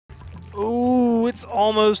it's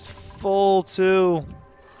almost full too.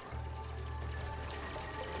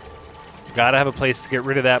 Gotta have a place to get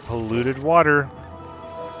rid of that polluted water.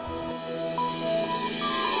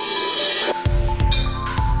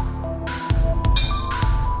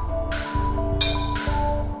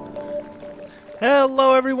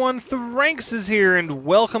 Hello everyone, Thranxes here, and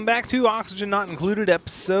welcome back to Oxygen Not Included,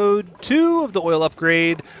 Episode 2 of the Oil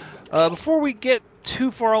Upgrade. Before we get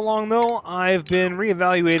too far along though, I've been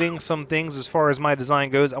reevaluating some things as far as my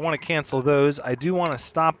design goes. I want to cancel those. I do want to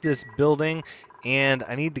stop this building, and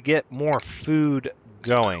I need to get more food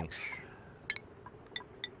going.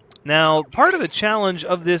 Now, part of the challenge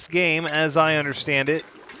of this game, as I understand it,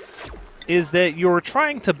 is that you're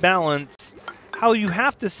trying to balance how you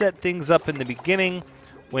have to set things up in the beginning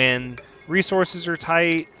when resources are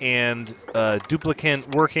tight and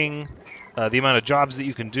duplicant working, the amount of jobs that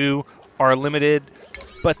you can do are limited,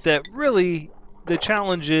 but that really the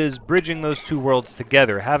challenge is bridging those two worlds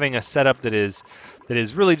together, having a setup that is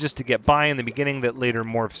really just to get by in the beginning that later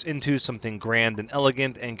morphs into something grand and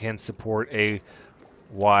elegant and can support a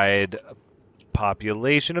wide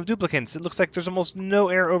population of duplicants. It looks like there's almost no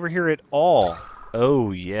air over here at all.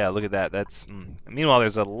 Oh yeah, look at that. That's meanwhile,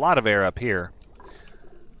 there's a lot of air up here.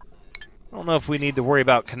 I don't know if we need to worry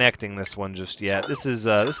about connecting this one just yet. This is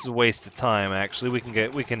a waste of time. Actually,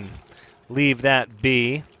 we can leave that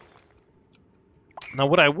be. Now,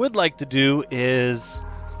 what I would like to do is,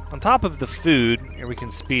 on top of the food, here we can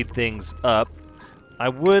speed things up. I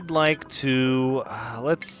would like to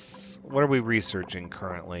What are we researching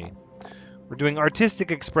currently? We're doing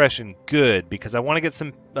artistic expression. Good, because I want to get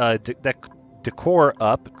some decor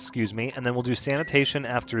up, excuse me, and then we'll do sanitation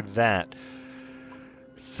after that.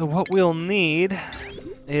 So what we'll need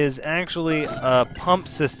is actually a pump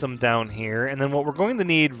system down here, and then what we're going to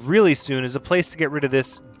need really soon is a place to get rid of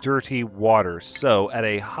this dirty water. So at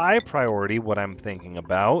a high priority, what I'm thinking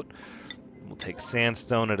about, we'll take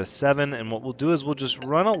sandstone at a 7, and what we'll do is we'll just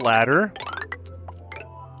run a ladder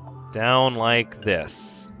down like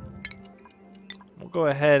this. We'll go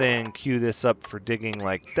ahead and queue this up for digging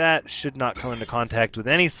like that. Should not come into contact with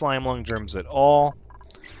any slime lung germs at all.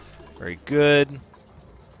 Very good.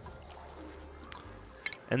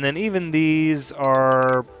 And then even these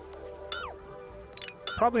are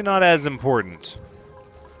probably not as important.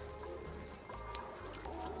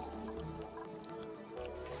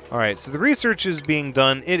 Alright, so the research is being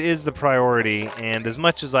done. It is the priority, and as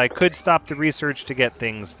much as I could stop the research to get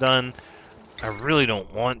things done, I really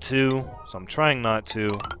don't want to, so I'm trying not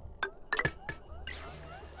to. But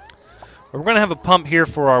we're going to have a pump here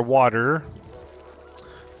for our water,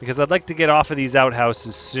 because I'd like to get off of these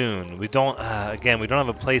outhouses soon. We don't, again, we don't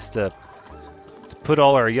have a place to put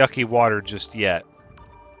all our yucky water just yet.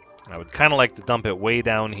 I would kind of like to dump it way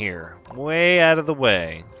down here, way out of the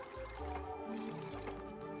way.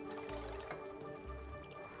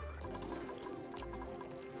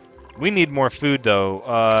 We need more food,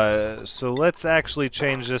 though, so let's actually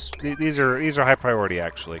change this. These are high priority,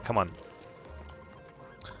 actually. Come on.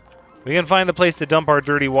 We can find a place to dump our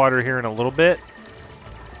dirty water here in a little bit.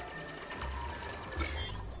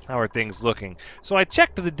 How are things looking? So I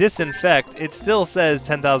checked the disinfect. It still says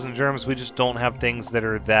 10,000 germs. We just don't have things that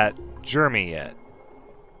are that germy yet.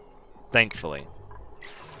 Thankfully.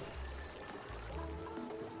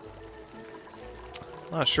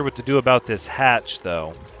 Not sure what to do about this hatch,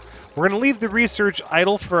 though. We're going to leave the research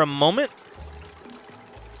idle for a moment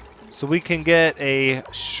so we can get a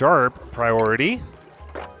sharp priority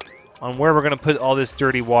on where we're going to put all this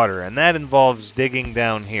dirty water, and that involves digging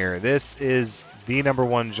down here. This is the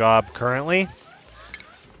 #1 job currently.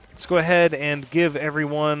 Let's go ahead and give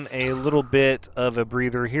everyone a little bit of a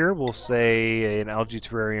breather here. We'll say an algae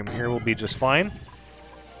terrarium here will be just fine.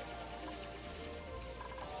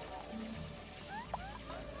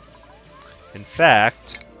 In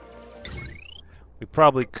fact, we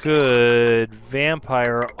probably could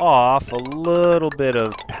vampire off a little bit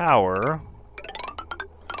of power.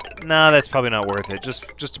 No, that's probably not worth it.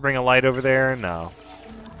 Just to bring a light over there, no.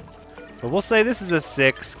 But we'll say this is a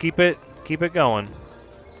 6. Keep it going.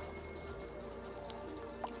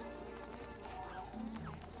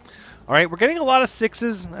 All right, we're getting a lot of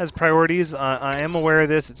 6s as priorities. I am aware of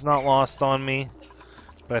this. It's not lost on me.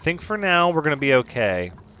 But I think for now we're going to be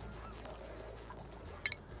okay.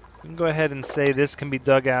 We can go ahead and say this can be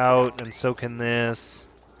dug out, and so can this,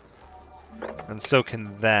 and so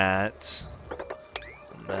can that,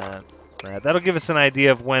 and that. That'll give us an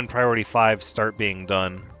idea of when priority 5s start being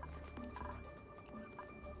done.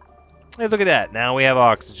 Hey, look at that. Now we have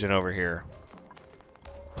oxygen over here.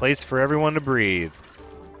 Place for everyone to breathe.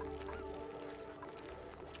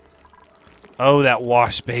 Oh, that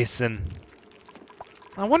wash basin.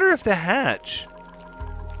 I wonder if the hatch...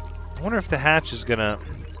 I wonder if the hatch is gonna...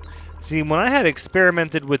 See, when I had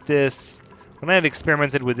experimented with this... When I had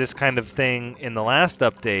experimented with this kind of thing in the last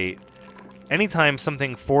update, anytime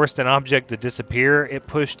something forced an object to disappear, it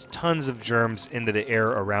pushed tons of germs into the air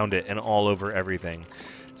around it and all over everything.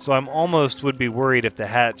 So I'm almost would be worried if the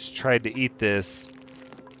hatch tried to eat this.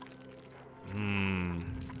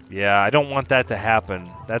 Yeah, I don't want that to happen.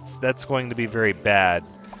 That's going to be very bad.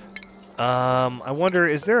 I wonder,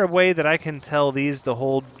 is there a way that I can tell these to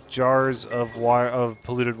hold jars of water, of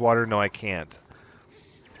polluted water? No, I can't.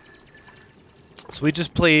 So we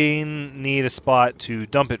just plain need a spot to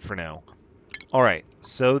dump it for now. Alright,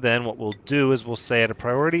 so then what we'll do is we'll say at a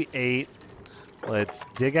priority 8, let's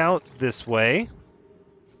dig out this way.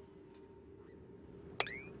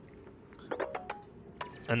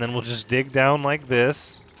 And then we'll just dig down like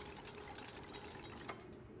this.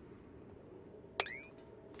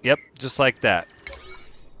 Yep, just like that.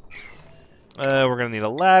 We're going to need a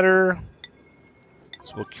ladder.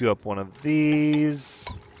 So we'll queue up one of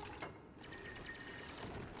these.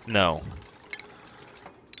 No.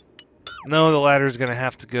 No, the ladder's going to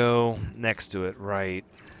have to go next to it, right.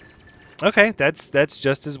 Okay, that's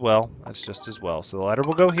just as well. That's just as well. So the ladder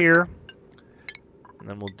will go here. And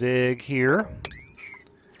then we'll dig here.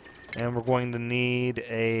 And we're going to need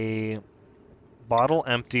a bottle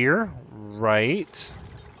emptier, right.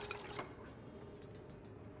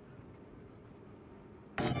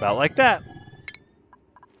 About like that.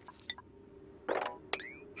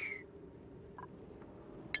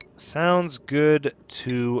 Sounds good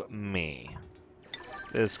to me.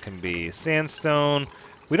 This can be sandstone.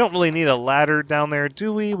 We don't really need a ladder down there,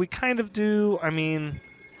 do we? We kind of do. I mean,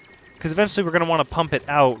 because eventually we're going to want to pump it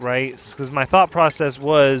out, right? Because my thought process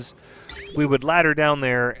was we would ladder down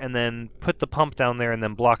there and then put the pump down there and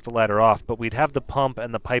then block the ladder off. But we'd have the pump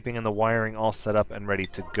and the piping and the wiring all set up and ready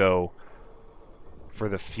to go for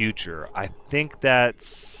the future. I think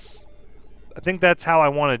that's how I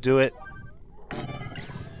want to do it.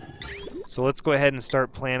 So let's go ahead and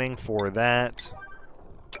start planning for that.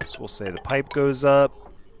 So we'll say the pipe goes up,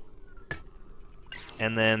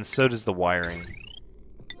 and then so does the wiring.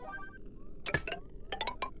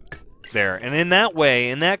 There, and in that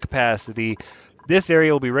way, in that capacity, this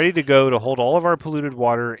area will be ready to go to hold all of our polluted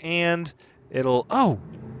water, and it'll... Oh!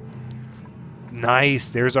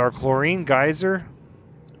 Nice! There's our chlorine geyser.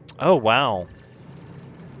 Oh, wow.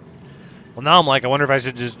 Well, now I'm like, I wonder if I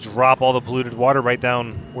should just drop all the polluted water right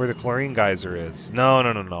down where the chlorine geyser is. No.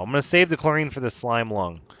 I'm going to save the chlorine for the slime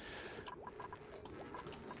lung.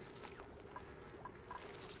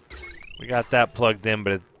 We got that plugged in,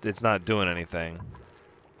 but it's not doing anything.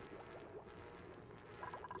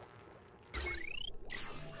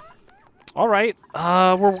 All right,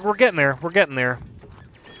 we're getting there. We're getting there.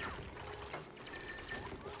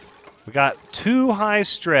 We got 2 high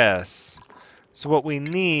stress. So what we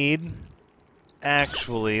need,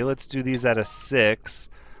 actually, let's do these at a 6.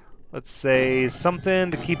 Let's say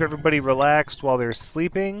something to keep everybody relaxed while they're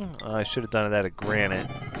sleeping. I should have done it at granite.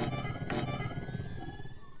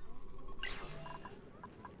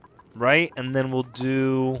 Right, and then we'll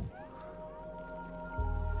do...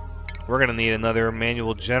 We're going to need another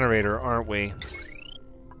manual generator, aren't we?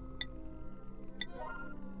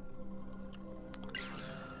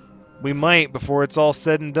 We might, before it's all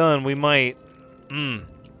said and done, we might.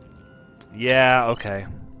 Yeah, okay.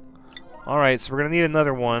 Alright, so we're going to need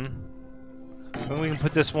another one. Then we can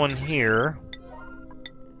put this one here.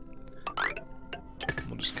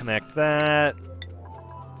 We'll just connect that.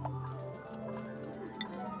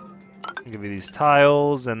 I'll give you these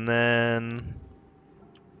tiles, and then...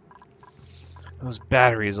 Those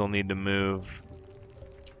batteries will need to move.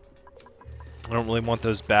 I don't really want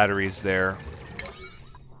those batteries there.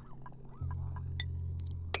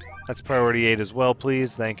 That's priority 8 as well,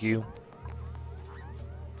 please. Thank you.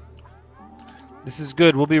 This is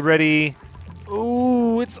good. We'll be ready.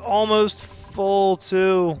 Ooh, it's almost full,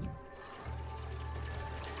 too.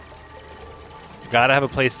 Gotta have a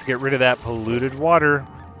place to get rid of that polluted water.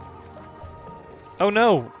 Oh,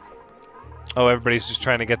 no. Oh, everybody's just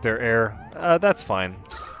trying to get their air. That's fine.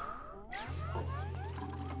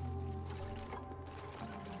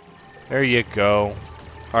 There you go.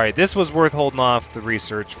 Alright, this was worth holding off the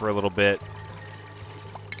research for a little bit.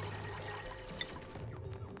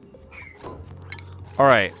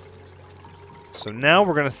 Alright. So now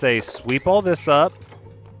we're going to say sweep all this up.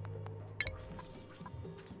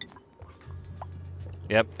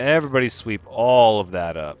 Yep, everybody sweep all of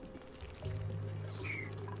that up.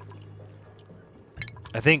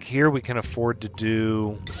 I think here we can afford to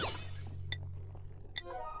do...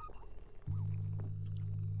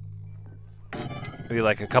 Maybe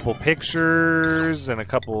like a couple pictures and a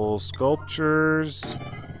couple sculptures.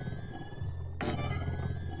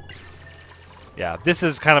 Yeah, this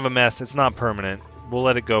is kind of a mess. It's not permanent. We'll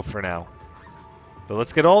let it go for now. But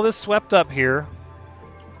let's get all this swept up here.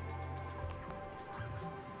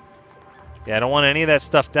 Yeah, I don't want any of that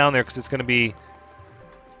stuff down there because it's going to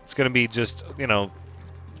be just, you know,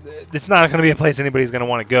 it's not going to be a place anybody's going to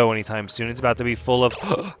want to go anytime soon. It's about to be full of,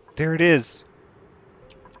 there it is.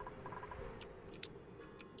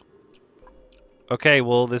 Okay,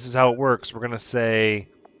 well, this is how it works. We're going to say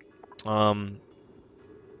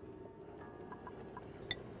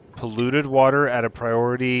polluted water at a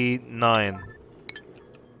priority 9.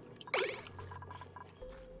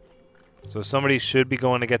 So somebody should be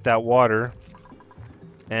going to get that water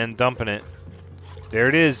and dumping it. There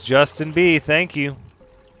it is, Justin B. Thank you.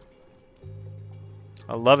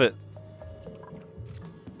 I love it.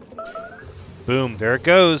 Boom, there it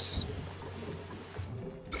goes.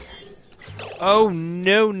 Oh,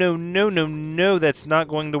 no, no, no, no, no. That's not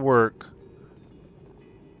going to work.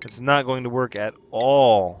 It's not going to work at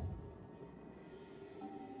all.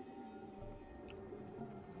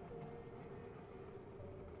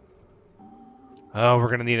 Oh, we're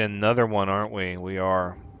going to need another one, aren't we? We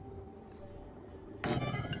are.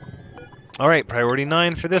 Alright, priority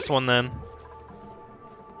 9 for this one then.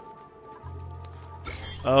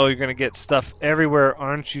 Oh, you're going to get stuff everywhere,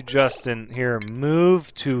 aren't you, Justin? Here,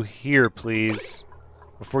 move to here, please.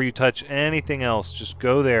 Before you touch anything else, just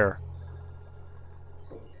go there.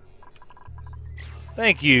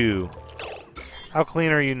 Thank you. How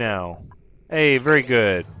clean are you now? Hey, very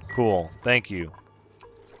good. Cool. Thank you.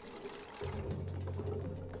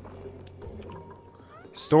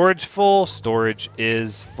 Storage full. Storage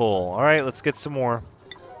is full. All right, let's get some more.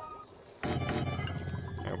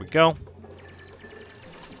 There we go.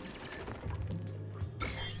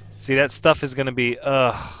 See, that stuff is going to be,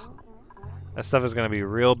 that stuff is going to be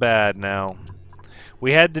real bad now.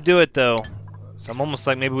 We had to do it, though. So I'm almost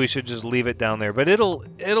like maybe we should just leave it down there. But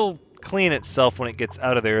it'll clean itself when it gets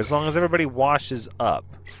out of there, as long as everybody washes up.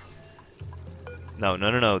 No,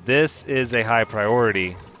 no, no, no. This is a high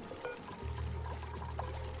priority.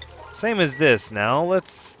 Same as this now.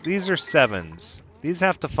 These are 7s. These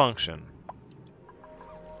have to function.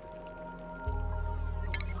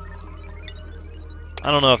 I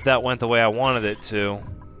don't know if that went the way I wanted it to.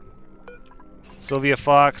 Sylvia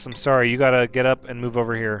Fox, I'm sorry. You gotta get up and move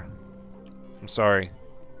over here. I'm sorry.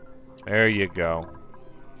 There you go.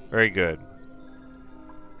 Very good.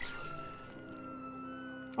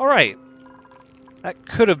 Alright. That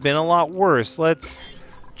could have been a lot worse. Let's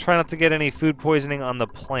try not to get any food poisoning on the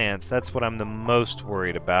plants. That's what I'm the most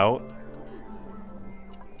worried about.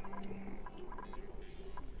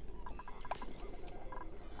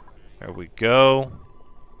 There we go.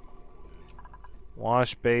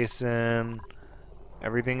 Wash basin.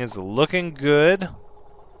 Everything is looking good.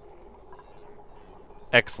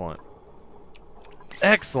 Excellent.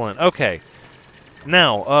 Excellent. Okay.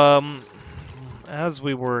 Now, as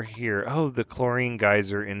we were here... Oh, the chlorine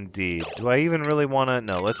geyser indeed. Do I even really want to...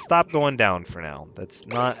 No, let's stop going down for now. That's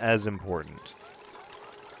not as important.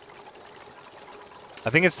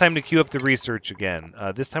 I think it's time to queue up the research again.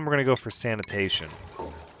 This time we're going to go for sanitation.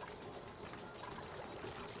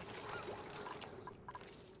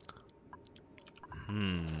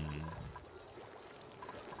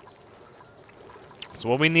 So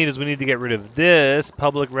what we need is we need to get rid of this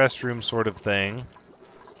public restroom sort of thing.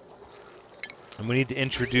 And we need to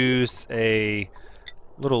introduce a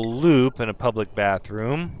little loop in a public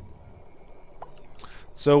bathroom.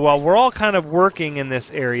 So while we're all kind of working in this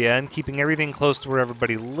area and keeping everything close to where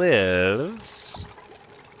everybody lives...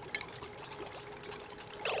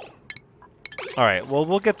 Alright, well,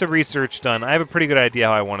 we'll get the research done. I have a pretty good idea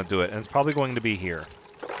how I want to do it, and it's probably going to be here.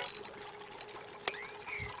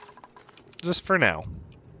 Just for now.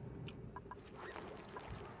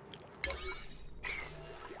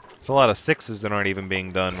 It's a lot of 6s that aren't even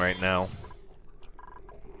being done right now.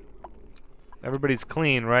 Everybody's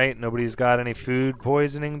clean, right? Nobody's got any food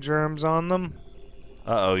poisoning germs on them?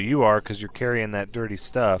 Uh-oh, you are, because you're carrying that dirty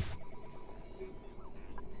stuff.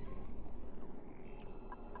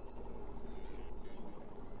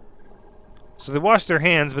 So they washed their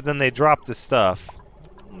hands, but then they dropped the stuff.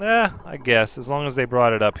 I guess, as long as they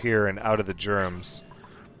brought it up here and out of the germs.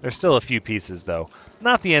 There's still a few pieces, though.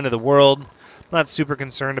 Not the end of the world. Not super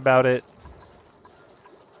concerned about it.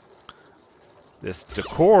 This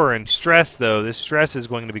decor and stress, though, this stress is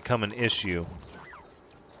going to become an issue.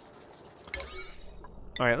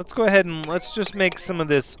 Alright, let's go ahead and let's just make some of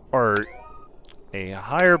this art a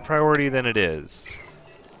higher priority than it is.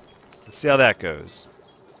 Let's see how that goes.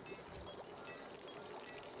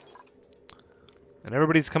 And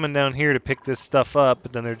everybody's coming down here to pick this stuff up,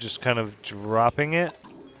 but then they're just kind of dropping it.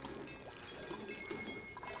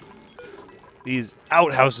 These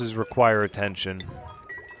outhouses require attention.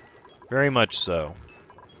 Very much so.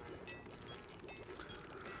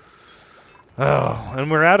 Oh,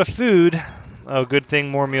 and we're out of food. Oh, good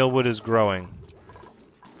thing more mealwood is growing.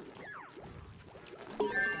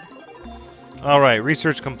 All right,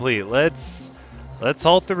 research complete. Let's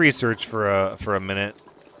halt the research for a minute.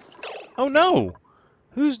 Oh no!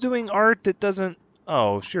 Who's doing art that doesn't...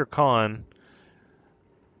 Oh, Shere Khan.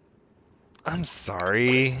 I'm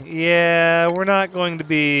sorry. Yeah, we're not going to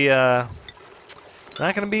be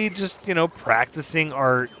just, you know, practicing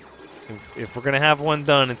art. If we're gonna have one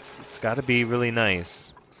done, it's got to be really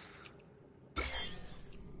nice.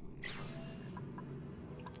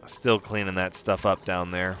 Still cleaning that stuff up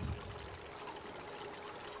down there.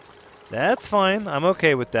 That's fine. I'm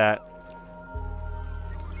okay with that.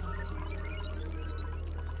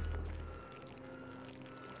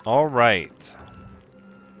 All right.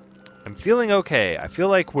 I'm feeling okay. I feel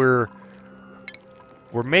like we're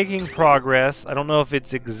making progress. I don't know if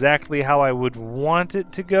it's exactly how I would want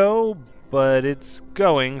it to go, but it's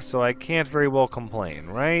going, so I can't very well complain,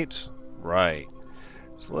 right? Right.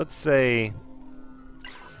 So let's say...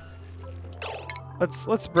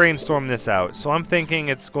 Let's brainstorm this out. So I'm thinking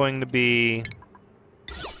it's going to be...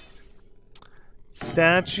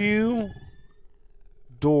 statue,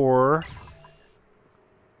 door,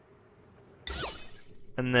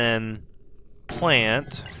 and then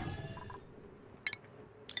plant,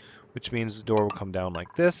 which means the door will come down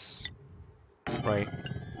like this, right?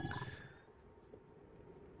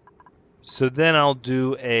 So then I'll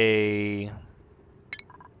do a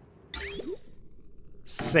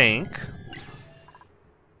sink,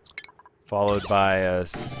 followed by a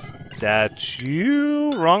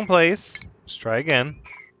statue. Wrong place. Let's try again.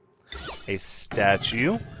 A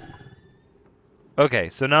statue. Okay,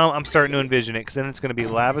 so now I'm starting to envision it, because then it's going to be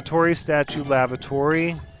lavatory, statue,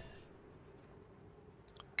 lavatory.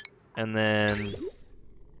 And then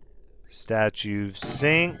statue,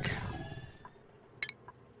 sink.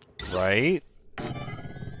 Right.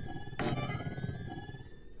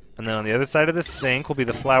 And then on the other side of the sink will be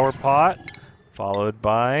the flower pot, followed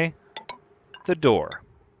by the door.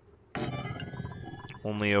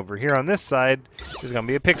 Only over here on this side, there's going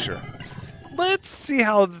to be a picture. Let's see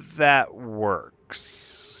how that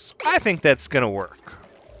works. I think that's going to work.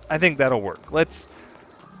 I think that'll work. Let's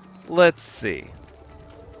see.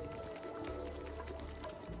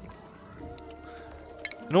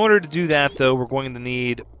 In order to do that, though, we're going to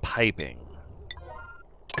need piping.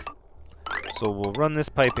 So we'll run this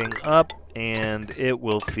piping up, and it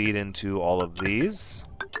will feed into all of these.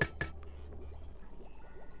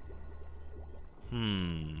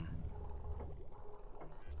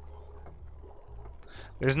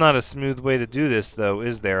 There's not a smooth way to do this, though,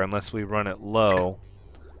 is there? Unless we run it low.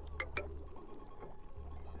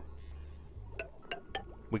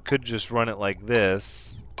 We could just run it like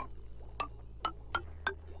this.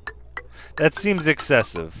 That seems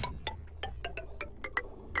excessive.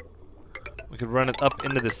 We could run it up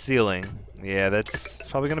into the ceiling. Yeah, that's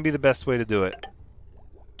probably going to be the best way to do it.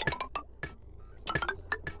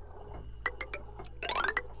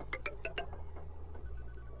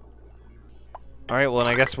 Alright, well, and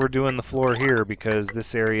I guess we're doing the floor here because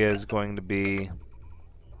this area is going to be...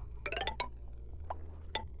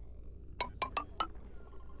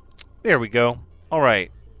 There we go.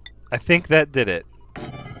 Alright. I think that did it.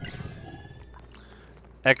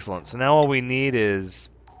 Excellent. So now all we need is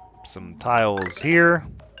some tiles here.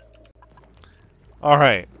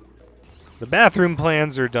 Alright. The bathroom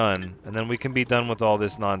plans are done, and then we can be done with all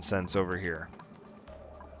this nonsense over here.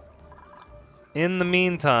 In the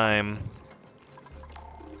meantime,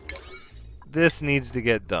 this needs to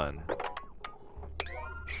get done.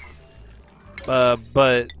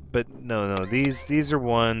 But no, these are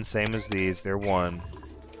one, same as these. They're one.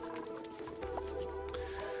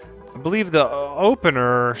 I believe the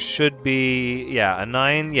opener should be, yeah, a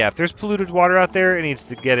 9. Yeah, if there's polluted water out there, it needs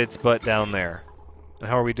to get its butt down there. And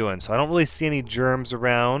how are we doing? So I don't really see any germs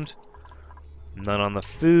around. None on the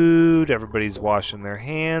food. Everybody's washing their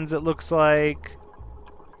hands, it looks like.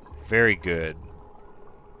 Very good.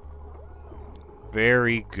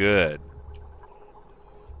 Very good.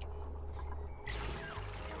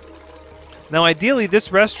 Now, ideally, this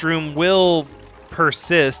restroom will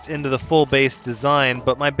persist into the full base design,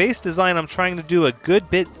 but my base design I'm trying to do a good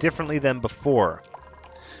bit differently than before.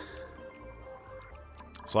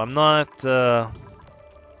 So I'm not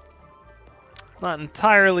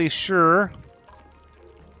entirely sure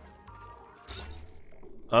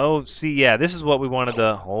Oh, see, yeah, this is what we wanted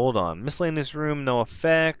to... Hold on. Miscellaneous room, no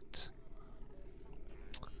effect.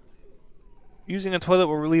 Using a toilet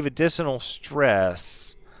will relieve additional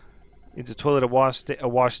stress. Needs a toilet, a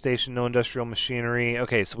wash station, no industrial machinery.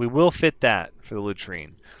 Okay, so we will fit that for the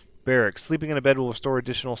latrine. Barracks. Sleeping in a bed will restore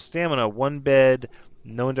additional stamina. One bed,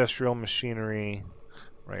 no industrial machinery.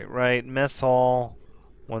 Right, right. Mess hall,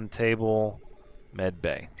 one table, med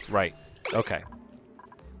bay. Right. Okay.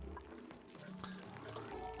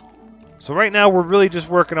 So right now we're really just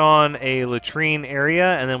working on a latrine area,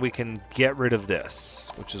 and then we can get rid of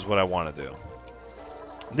this, which is what I want to do.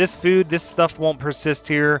 This food, this stuff won't persist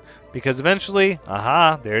here, because eventually,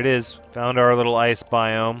 aha, there it is. Found our little ice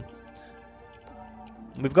biome.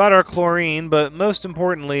 We've got our chlorine, but most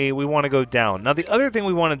importantly, we want to go down. Now the other thing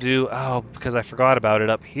we want to do, oh, because I forgot about it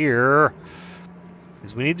up here,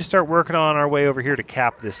 is we need to start working on our way over here to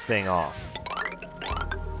cap this thing off.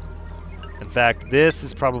 In fact, this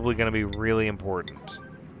is probably going to be really important.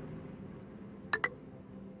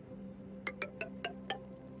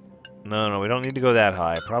 No, we don't need to go that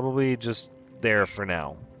high. Probably just there for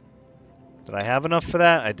now. Did I have enough for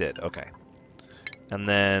that? I did. Okay. And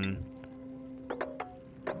then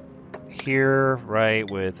here, right,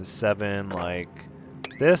 with a 7 like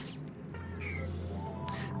this.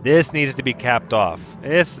 This needs to be capped off.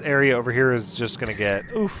 This area over here is just going to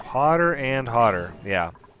get, oof, hotter and hotter.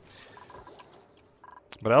 Yeah.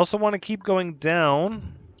 But I also want to keep going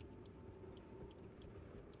down.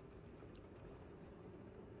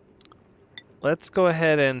 Let's go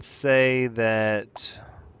ahead and say that...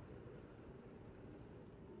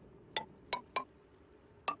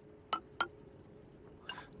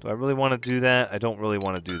 Do I really want to do that? I don't really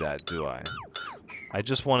want to do that, do I? I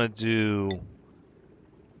just want to do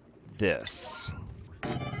this.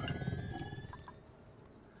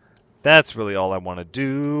 That's really all I want to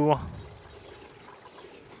do.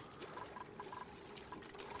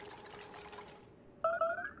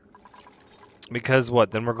 Because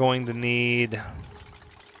what? Then we're going to need...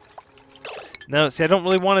 No, see, I don't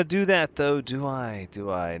really want to do that, though, do I? Do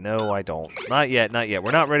I? No, I don't. Not yet, not yet.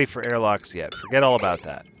 We're not ready for airlocks yet. Forget all about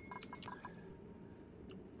that.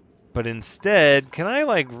 But instead, can I,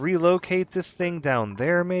 like, relocate this thing down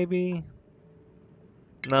there, maybe?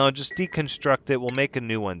 No, just deconstruct it. We'll make a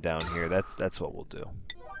new one down here. That's what we'll do.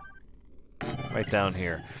 Right down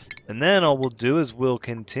here. And then all we'll do is we'll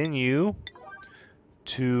continue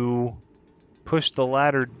to push the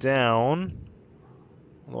ladder down.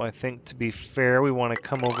 Although I think, to be fair, we want to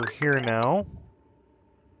come over here now.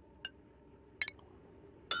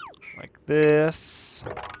 Like this.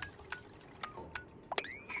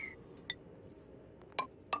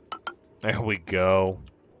 There we go.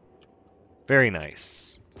 Very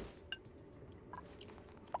nice.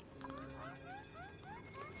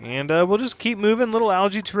 And we'll just keep moving little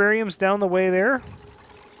algae terrariums down the way there.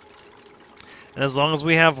 And as long as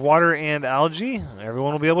we have water and algae,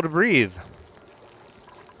 everyone will be able to breathe.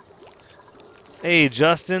 Hey,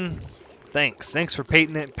 Justin. Thanks. Thanks for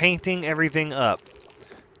painting everything up.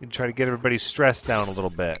 You can try to get everybody's stress down a little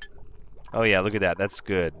bit. Oh, yeah, look at that. That's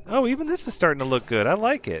good. Oh, even this is starting to look good. I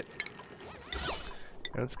like it.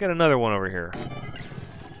 Let's get another one over here.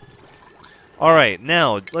 All right,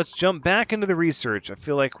 now let's jump back into the research. I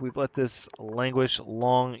feel like we've let this languish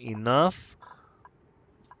long enough.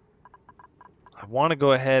 I want to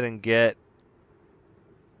go ahead and get...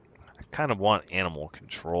 I kind of want animal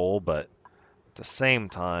control, but at the same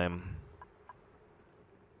time...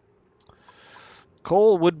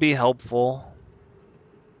 coal would be helpful.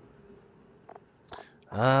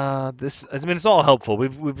 I mean, it's all helpful. We're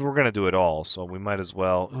going to do it all, so we might as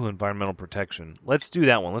well. Ooh, environmental protection. Let's do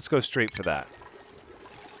that one. Let's go straight for that.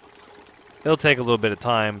 It'll take a little bit of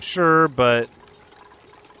time, sure, but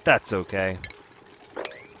that's okay.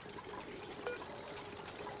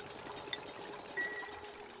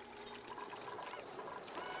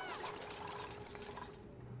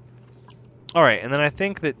 All right, and then I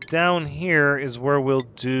think that down here is where we'll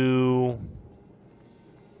do...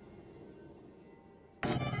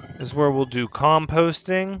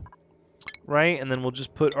 composting, right? And then we'll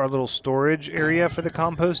just put our little storage area for the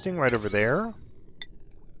composting right over there.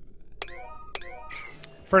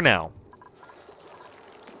 For now.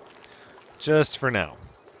 Just for now.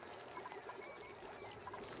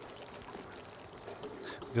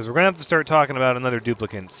 Because we're going to have to start talking about another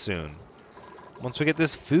duplicant soon. Once we get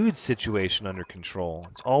this food situation under control.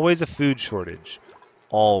 It's always a food shortage.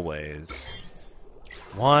 Always.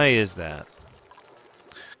 Why is that?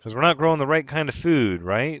 Because we're not growing the right kind of food,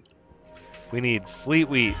 right? We need sleet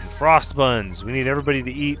wheat and frost buns. We need everybody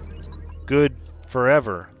to eat good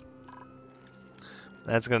forever.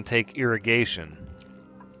 That's going to take irrigation.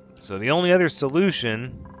 So the only other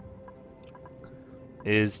solution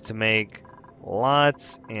is to make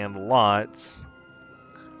lots and lots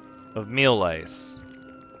of meal lice.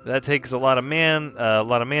 That takes a lot of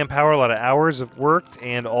manpower, a lot of hours of work,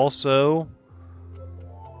 and also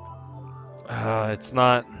it's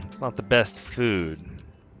not the best food.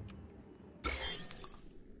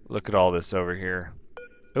 Look at all this over here.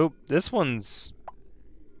 Oh, this one's...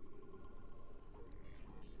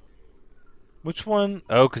 Which one?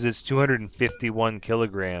 Oh, because it's 251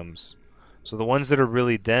 kilograms. So the ones that are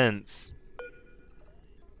really dense...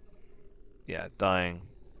 Yeah, dying.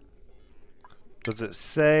 Does it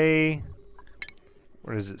say...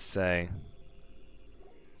 What does it say?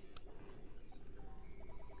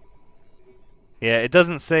 Yeah, it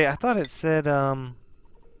doesn't say... I thought it said,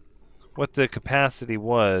 what the capacity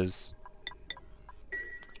was.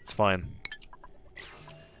 It's fine.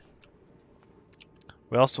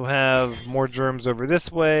 We also have more germs over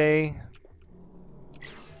this way.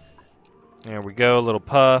 There we go, a little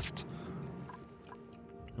puffed.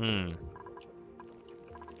 And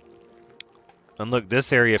look,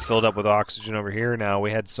 this area filled up with oxygen over here now.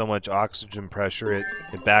 We had so much oxygen pressure, it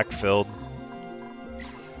backfilled.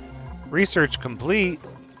 Research complete.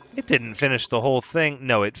 It didn't finish the whole thing.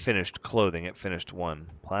 No, it finished clothing. It finished one.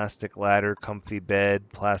 Plastic ladder, comfy bed,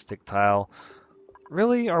 plastic tile.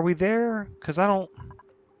 Really? Are we there? Because I don't...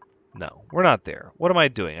 No, we're not there. What am I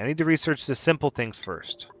doing? I need to research the simple things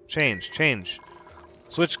first. Change.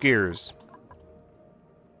 Switch gears.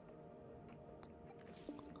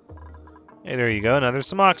 Hey, there you go. Now there's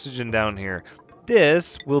some oxygen down here.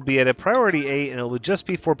 This will be at a priority 8, and it will just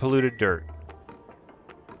be for polluted dirt.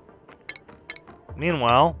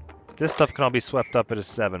 Meanwhile, this stuff can all be swept up at a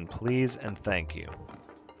 7. Please and thank you.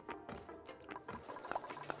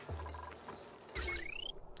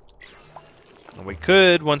 And we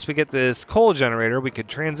could, once we get this coal generator, we could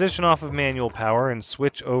transition off of manual power and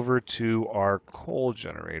switch over to our coal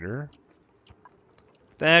generator.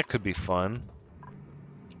 That could be fun.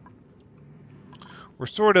 We're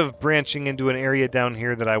sort of branching into an area down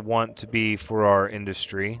here that I want to be for our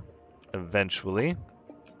industry, eventually.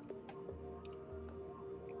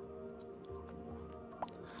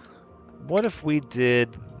 What if we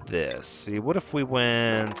did this? See, what if we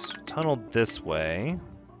tunneled this way?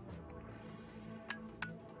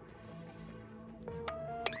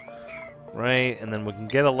 Right, and then we can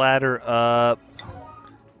get a ladder up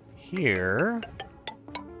here.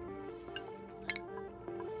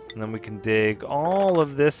 And then we can dig all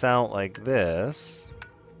of this out like this.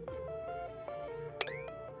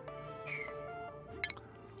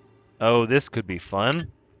 Oh, this could be fun.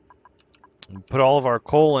 Put all of our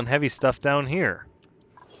coal and heavy stuff down here.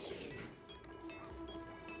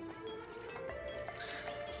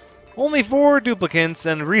 Only 4 duplicants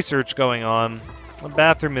and research going on. The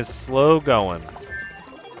bathroom is slow going.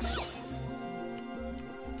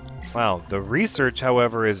 Wow, the research,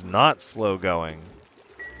 however, is not slow going.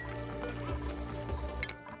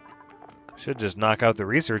 Should just knock out the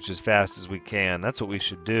research as fast as we can. That's what we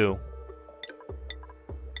should do.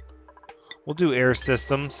 We'll do air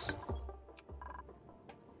systems.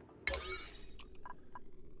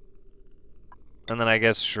 And then I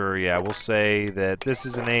guess, sure, yeah, we'll say that this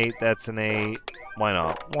is an 8, that's an 8. Why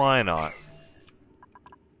not? Why not?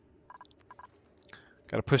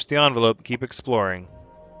 Gotta push the envelope, keep exploring.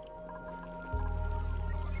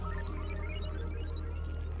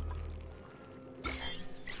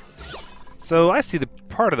 So I see the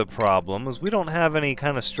part of the problem is we don't have any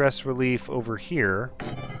kind of stress relief over here.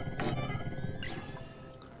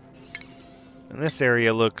 And this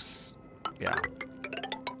area looks, yeah.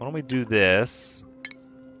 Why don't we do this?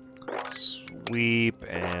 Sweep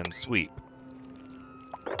and sweep.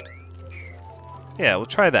 Yeah, we'll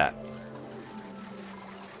try that.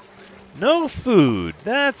 No food.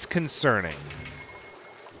 That's concerning.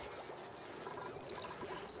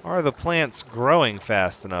 Are the plants growing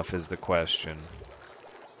fast enough is the question.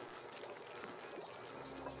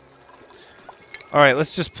 Alright,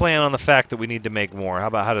 let's just plan on the fact that we need to make more.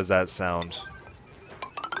 How does that sound?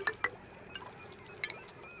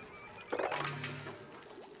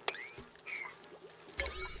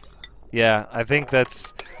 Yeah, I think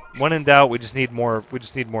that's when in doubt. We just need more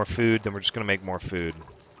food. Then we're just gonna make more food.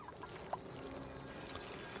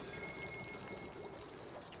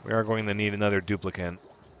 We are going to need another duplicant.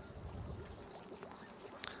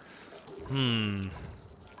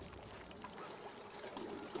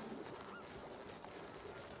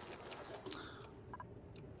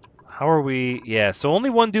 How are we? Yeah, so only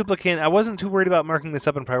one duplicant. I wasn't too worried about marking this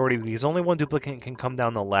up in priority because only one duplicant can come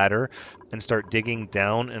down the ladder and start digging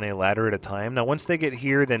down in a ladder at a time. Now, once they get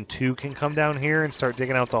here, then 2 can come down here and start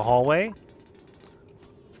digging out the hallway.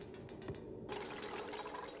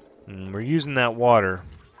 We're using that water,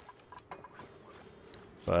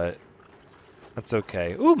 but that's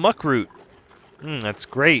okay. Ooh, muck root. That's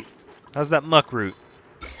great. How's that muck root?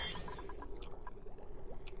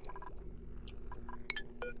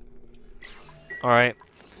 Alright.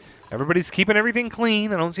 Everybody's keeping everything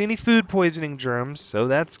clean. I don't see any food poisoning germs, so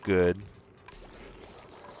that's good.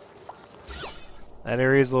 That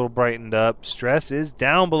area's a little brightened up. Stress is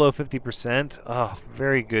down below 50%. Oh,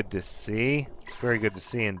 very good to see. Very good to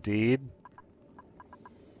see indeed.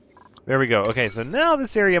 There we go. Okay, so now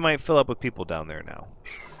this area might fill up with people down there now.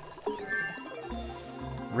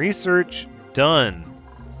 Research done.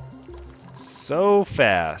 So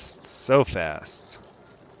fast. So fast.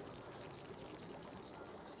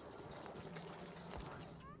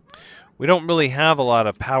 We don't really have a lot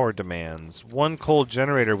of power demands. One coal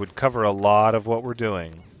generator would cover a lot of what we're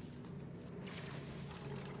doing.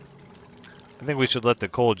 I think we should let the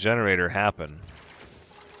coal generator happen.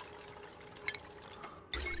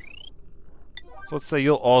 So let's say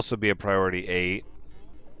you'll also be a priority 8.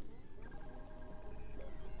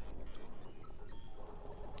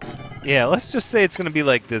 Yeah, let's just say it's going to be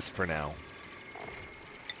like this for now.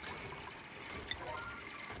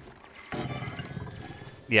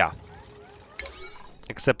 Yeah.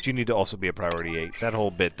 Except you need to also be a priority 8. That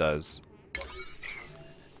whole bit does.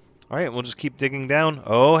 Alright, we'll just keep digging down.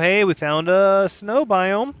 Oh, hey, we found a snow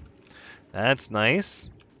biome. That's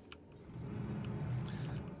nice.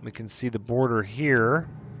 We can see the border here.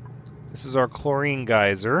 This is our chlorine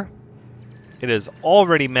geyser. It has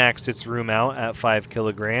already maxed its room out at 5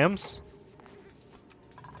 kilograms.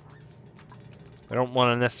 I don't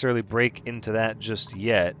want to necessarily break into that just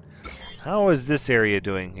yet. How is this area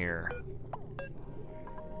doing here?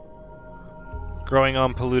 Growing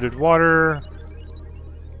on polluted water.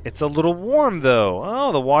 It's a little warm, though.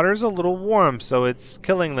 Oh, the water's a little warm, so it's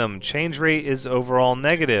killing them. Change rate is overall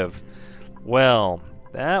negative. Well,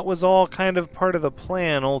 that was all kind of part of the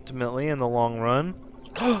plan, ultimately, in the long run.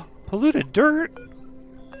 Polluted dirt?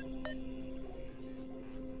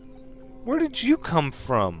 Where did you come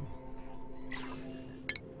from?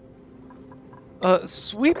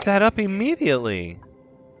 Sweep that up immediately.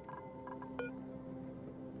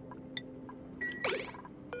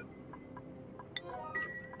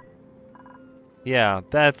 Yeah,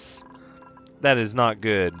 that is not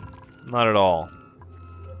good. Not at all.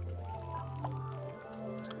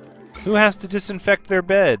 Who has to disinfect their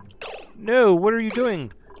bed? No, what are you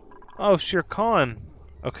doing? Oh, Shere Khan.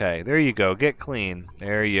 Okay, there you go. Get clean.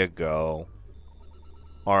 There you go.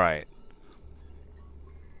 Alright.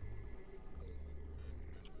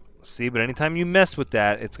 See, but anytime you mess with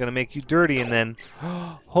that, it's going to make you dirty, and then...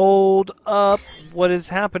 Hold up! What is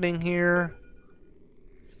happening here?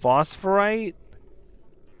 Phosphorite?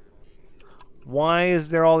 Why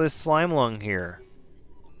is there all this slime lung here?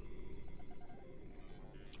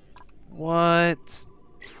 What?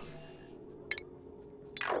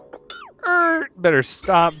 Better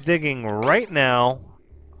stop digging right now.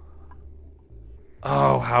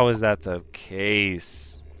 Oh, how is that the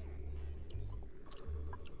case?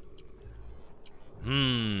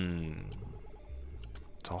 To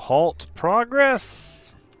halt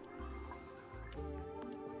progress?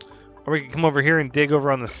 Or we can come over here and dig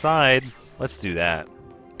over on the side. Let's do that.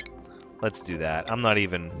 Let's do that. I'm not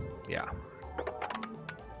even... Yeah.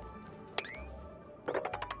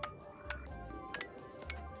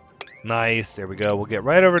 Nice. There we go. We'll get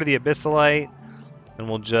right over to the abyssalite. And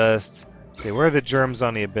we'll just... see, where are the germs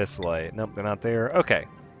on the abyssalite? Nope, they're not there. Okay.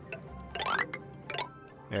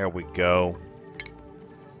 There we go.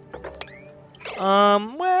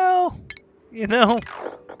 Well... You know...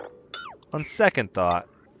 On second thought...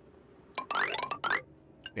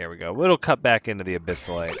 There we go. It'll cut back into the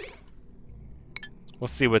abyssalite. We'll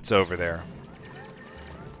see what's over there.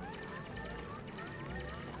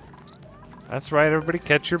 That's right, everybody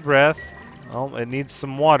catch your breath. Oh, it needs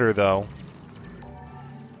some water, though.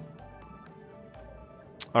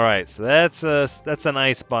 Alright, so that's an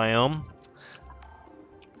ice biome.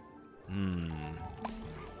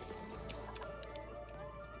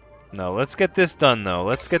 No, let's get this done, though.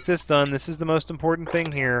 Let's get this done. This is the most important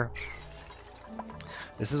thing here.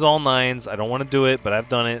 This is all 9s. I don't want to do it, but I've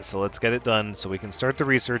done it, so let's get it done so we can start the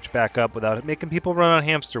research back up without making people run on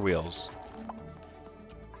hamster wheels.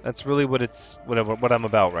 That's really what I'm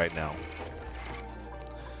about right now.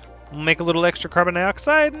 We'll make a little extra carbon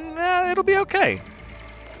dioxide, and it'll be okay.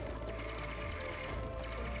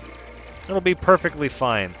 It'll be perfectly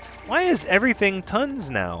fine. Why is everything tons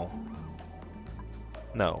now?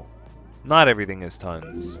 No, not everything is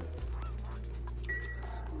tons.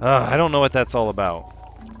 I don't know what that's all about.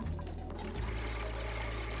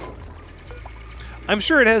 I'm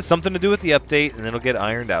sure it has something to do with the update, and it'll get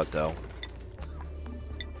ironed out, though.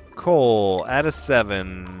 Coal, add a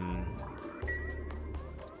 7.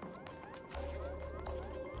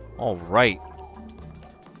 All right.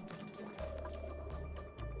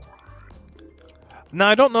 Now,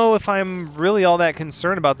 I don't know if I'm really all that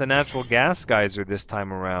concerned about the natural gas geyser this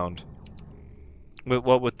time around.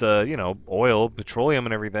 With the, you know, oil, petroleum,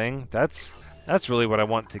 and everything. That's really what I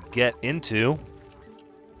want to get into.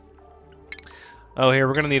 Oh, here,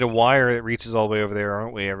 we're going to need a wire that reaches all the way over there,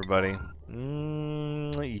 aren't we, everybody?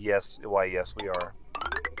 Yes. Why, yes, we are.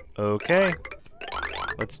 Okay.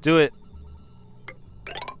 Let's do it.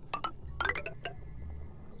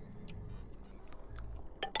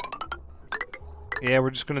 Yeah,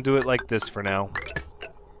 we're just going to do it like this for now.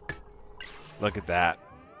 Look at that.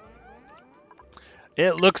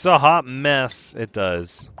 It looks a hot mess. It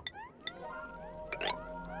does.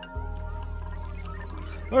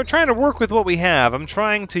 We're trying to work with what we have. I'm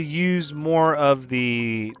trying to use more of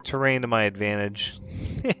the terrain to my advantage.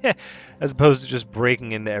 As opposed to just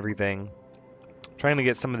breaking into everything. I'm trying to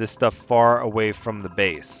get some of this stuff far away from the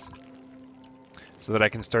base. So that I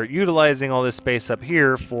can start utilizing all this space up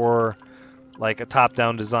here for like a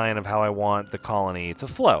top-down design of how I want the colony to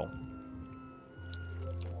flow.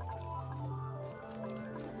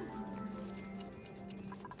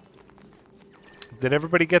 Did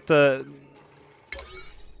everybody get the...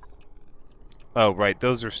 Oh, right,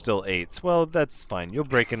 those are still 8s. Well, that's fine. You'll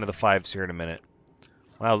break into the 5s here in a minute.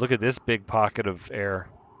 Wow, look at this big pocket of air.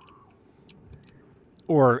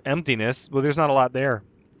 Or emptiness. Well, there's not a lot there.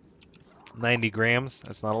 90 grams.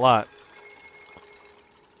 That's not a lot.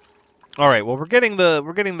 All right, well, we're getting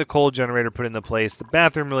the coal generator put into place. The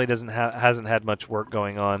bathroom really hasn't had much work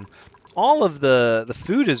going on. All of the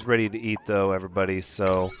food is ready to eat, though, everybody.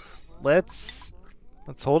 So let's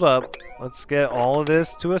hold up. Let's get all of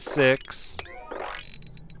this to a 6.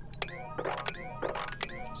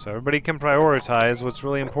 So everybody can prioritize what's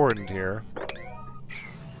really important here.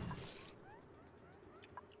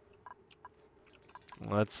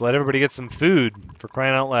 Let's let everybody get some food, for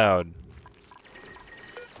crying out loud.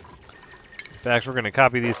 In fact, we're going to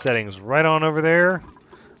copy these settings right on over there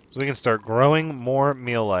so we can start growing more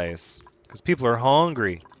meal lice. Because people are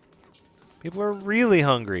hungry. People are really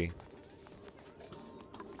hungry.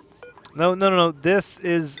 No. This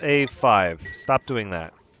is a 5. Stop doing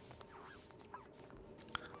that.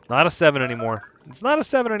 Not a 7 anymore. It's not a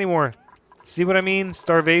 7 anymore. See what I mean?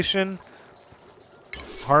 Starvation.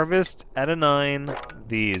 Harvest at a 9.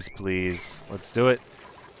 These, please. Let's do it.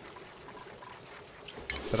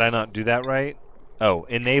 Did I not do that right? Oh,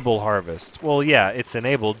 enable harvest. Well, yeah, it's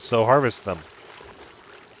enabled, so harvest them.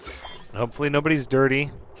 Hopefully nobody's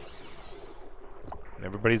dirty.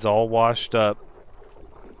 Everybody's all washed up.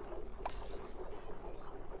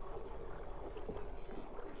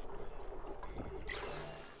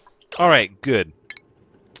 Alright, good.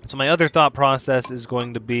 So my other thought process is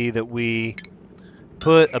going to be that we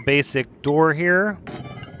put a basic door here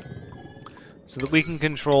so that we can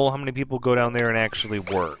control how many people go down there and actually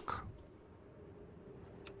work.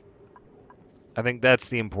 I think that's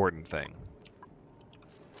the important thing.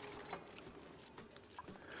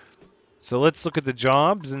 So let's look at the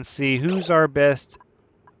jobs and see who's our best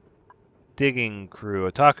digging crew.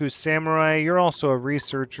 Otaku Samurai, you're also a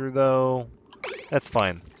researcher, though. That's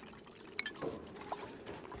fine.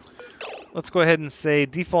 Let's go ahead and say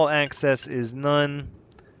default access is none,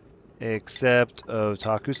 except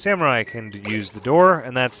Otaku Samurai can use the door,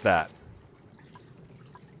 and that's that.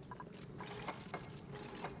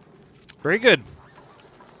 Very good.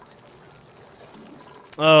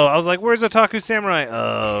 Oh, I was like, where's Otaku Samurai?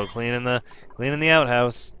 Oh, cleaning the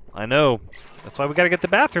outhouse. I know. That's why we gotta get the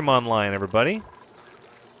bathroom online, everybody.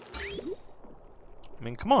 I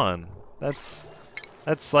mean, come on. That's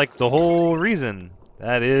like the whole reason.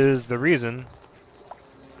 That is the reason.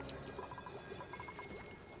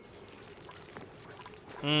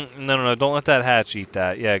 No, don't let that hatch eat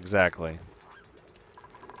that. Yeah, exactly.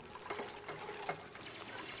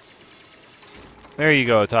 There you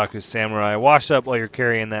go, Otaku Samurai. Wash up while you're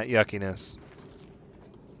carrying that yuckiness.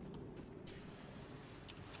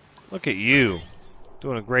 Look at you.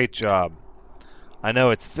 Doing a great job. I know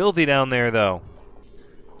it's filthy down there, though.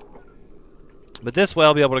 But this way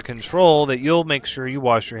I'll be able to control that you'll make sure you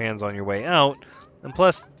wash your hands on your way out. And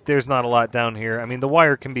plus, there's not a lot down here. I mean, the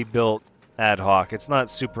wire can be built ad hoc. It's not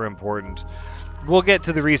super important. We'll get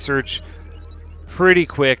to the research pretty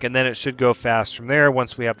quick, and then it should go fast from there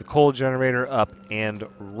once we have the coal generator up and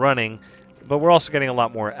running. But we're also getting a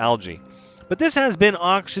lot more algae. But this has been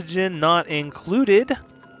Oxygen Not Included,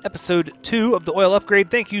 episode 2 of the oil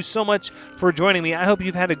upgrade. Thank you so much for joining me. I hope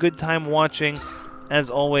you've had a good time watching. As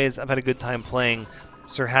always, I've had a good time playing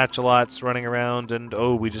Sir Hatchalots, running around, and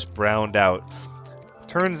oh, we just browned out.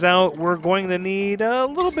 Turns out we're going to need a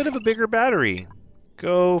little bit of a bigger battery.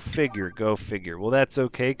 Go figure, go figure. Well, that's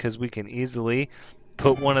okay, because we can easily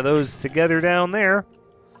put one of those together down there.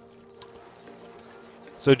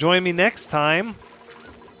 So join me next time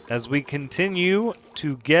as we continue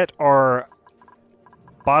to get our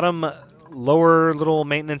bottom lower little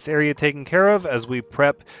maintenance area taken care of as we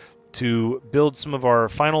prep to build some of our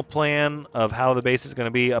final plan of how the base is going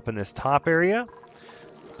to be up in this top area.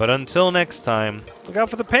 But until next time, look out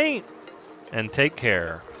for the paint and take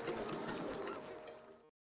care.